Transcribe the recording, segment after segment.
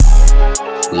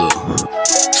Look,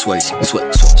 Swayze.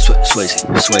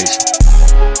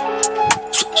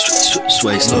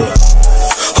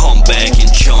 I'm back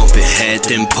and jumping, had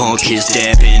them punk kids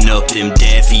dapping up them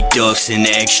daffy ducks and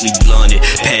actually blunted,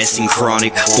 passing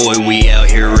chronic. Boy, we out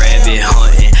here rabbit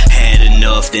hunting. Had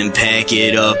enough, then pack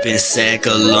it up and sack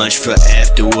a lunch for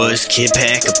afterwards. Kid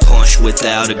pack a punch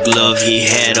without a glove. He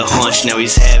had a hunch, now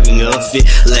he's having a fit.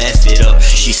 Laugh it up,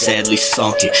 she sadly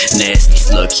sunk it. Nasty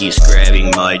slut keeps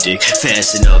grabbing my dick.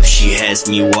 Fasten up, she has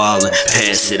me wildin'.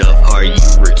 Pass it up, are you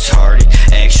retarded?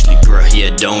 Actually, bruh,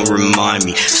 yeah, don't remind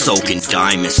me. Soaking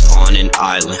diamonds on an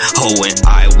island. Ho and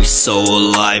I, we so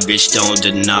alive, bitch, don't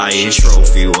deny it.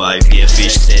 Trophy wife, yeah,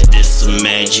 bitch said this a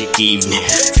magic evening.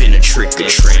 Finna trick a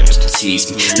tramp to tease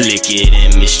me. Lick it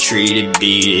and mistreat it,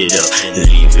 beat it up,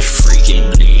 leave it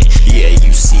freaking bleeding. Yeah,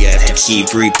 you see, I have to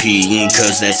keep repeating,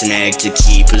 cause that's an act to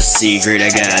keep a secret. I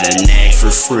got a knack for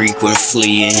frequent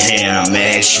fleeing, and I'm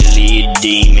actually a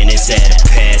demon. It's at a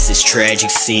pass, it's tragic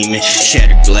seeming.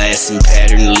 Shattered glass and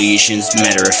patterned lesions.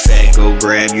 Matter of fact, go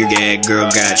grab your gag, girl,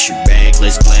 got your back.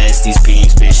 Let's blast these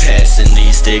beans, bitch. Passing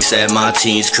these sticks at my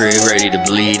teen's crib, ready to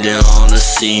bleed down on the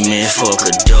cement. Fuck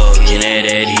a dog and that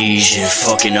adhesion,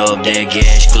 fucking up that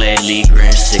gash. Gladly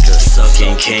grin, sick of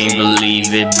sucking, can't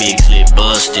believe it. Big clip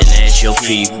busting at your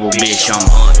people, bitch. I'm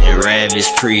hunting rabbits,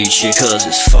 preach it, cause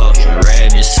it's fucking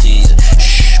rabbit season.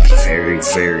 Shh, be very,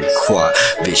 very quiet,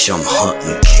 bitch. I'm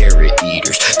hunting carrot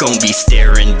eaters. Gon' be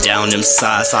staring down them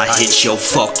sides. I hit your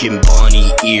fucking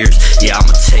bunny ears. Yeah,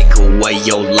 I'ma take away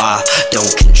your life.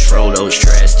 Don't control those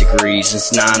drastic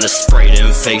reasons. Nah, to spray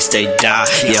them face, they die.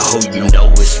 Yeah, ho, you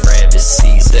know it's rabbit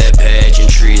season. That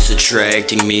pageantry's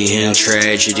attracting me, and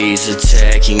tragedies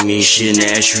attacking me. Shit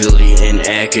naturally and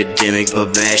academic,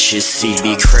 but BATSHIT see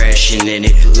be crashing in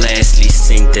it. Lastly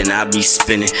sink, then I be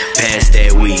spinning past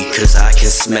that weed, cause I can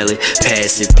smell it.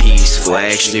 Pass it peaceful,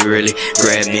 actually really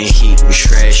grabbing heat and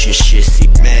trash and shit. See,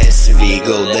 massive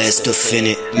ego, that's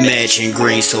definite. Matching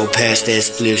green, so past that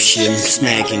SPLIFF shit.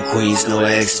 Smacking queens, no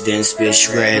accidents, bitch.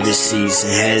 Rabbit season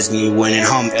has me winning.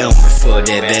 I'm ELMER for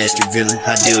that bastard villain.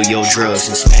 I deal your drugs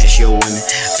and smash your women.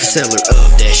 Seller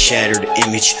of that shattered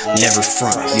image, never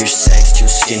front, your sack's too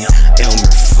skinny.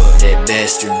 ELMER for that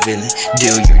bastard villain.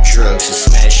 Deal your drugs and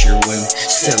smash your women.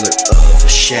 Seller of a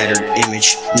shattered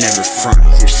image, never front,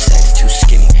 your sack's too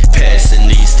skinny. Passing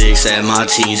these sticks at my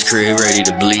teen's crib, ready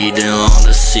to bleed down on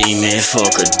the cement.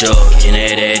 Fuck a duck and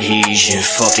that adhesion,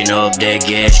 fucking up that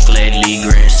gash. Gladly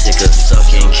grin, sick of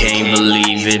sucking, can't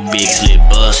believe it. Big clip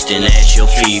busting at your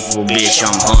people, bitch.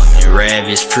 I'm hunting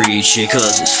rabbits, preach it,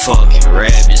 cause it's fucking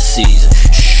rabbit season.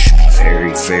 Shh, be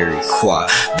very, very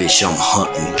quiet, bitch. I'm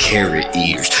hunting carrot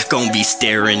eaters. Gon' be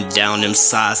staring down them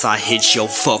sides. I hit your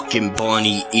fucking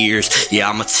bunny ears. Yeah,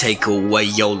 I'ma take away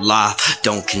your life.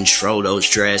 Don't control those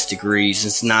drastic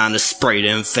reasons. Nah, to spray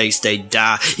them face, they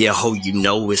die. Yeah, ho, you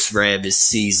know it's rabbit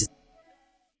season.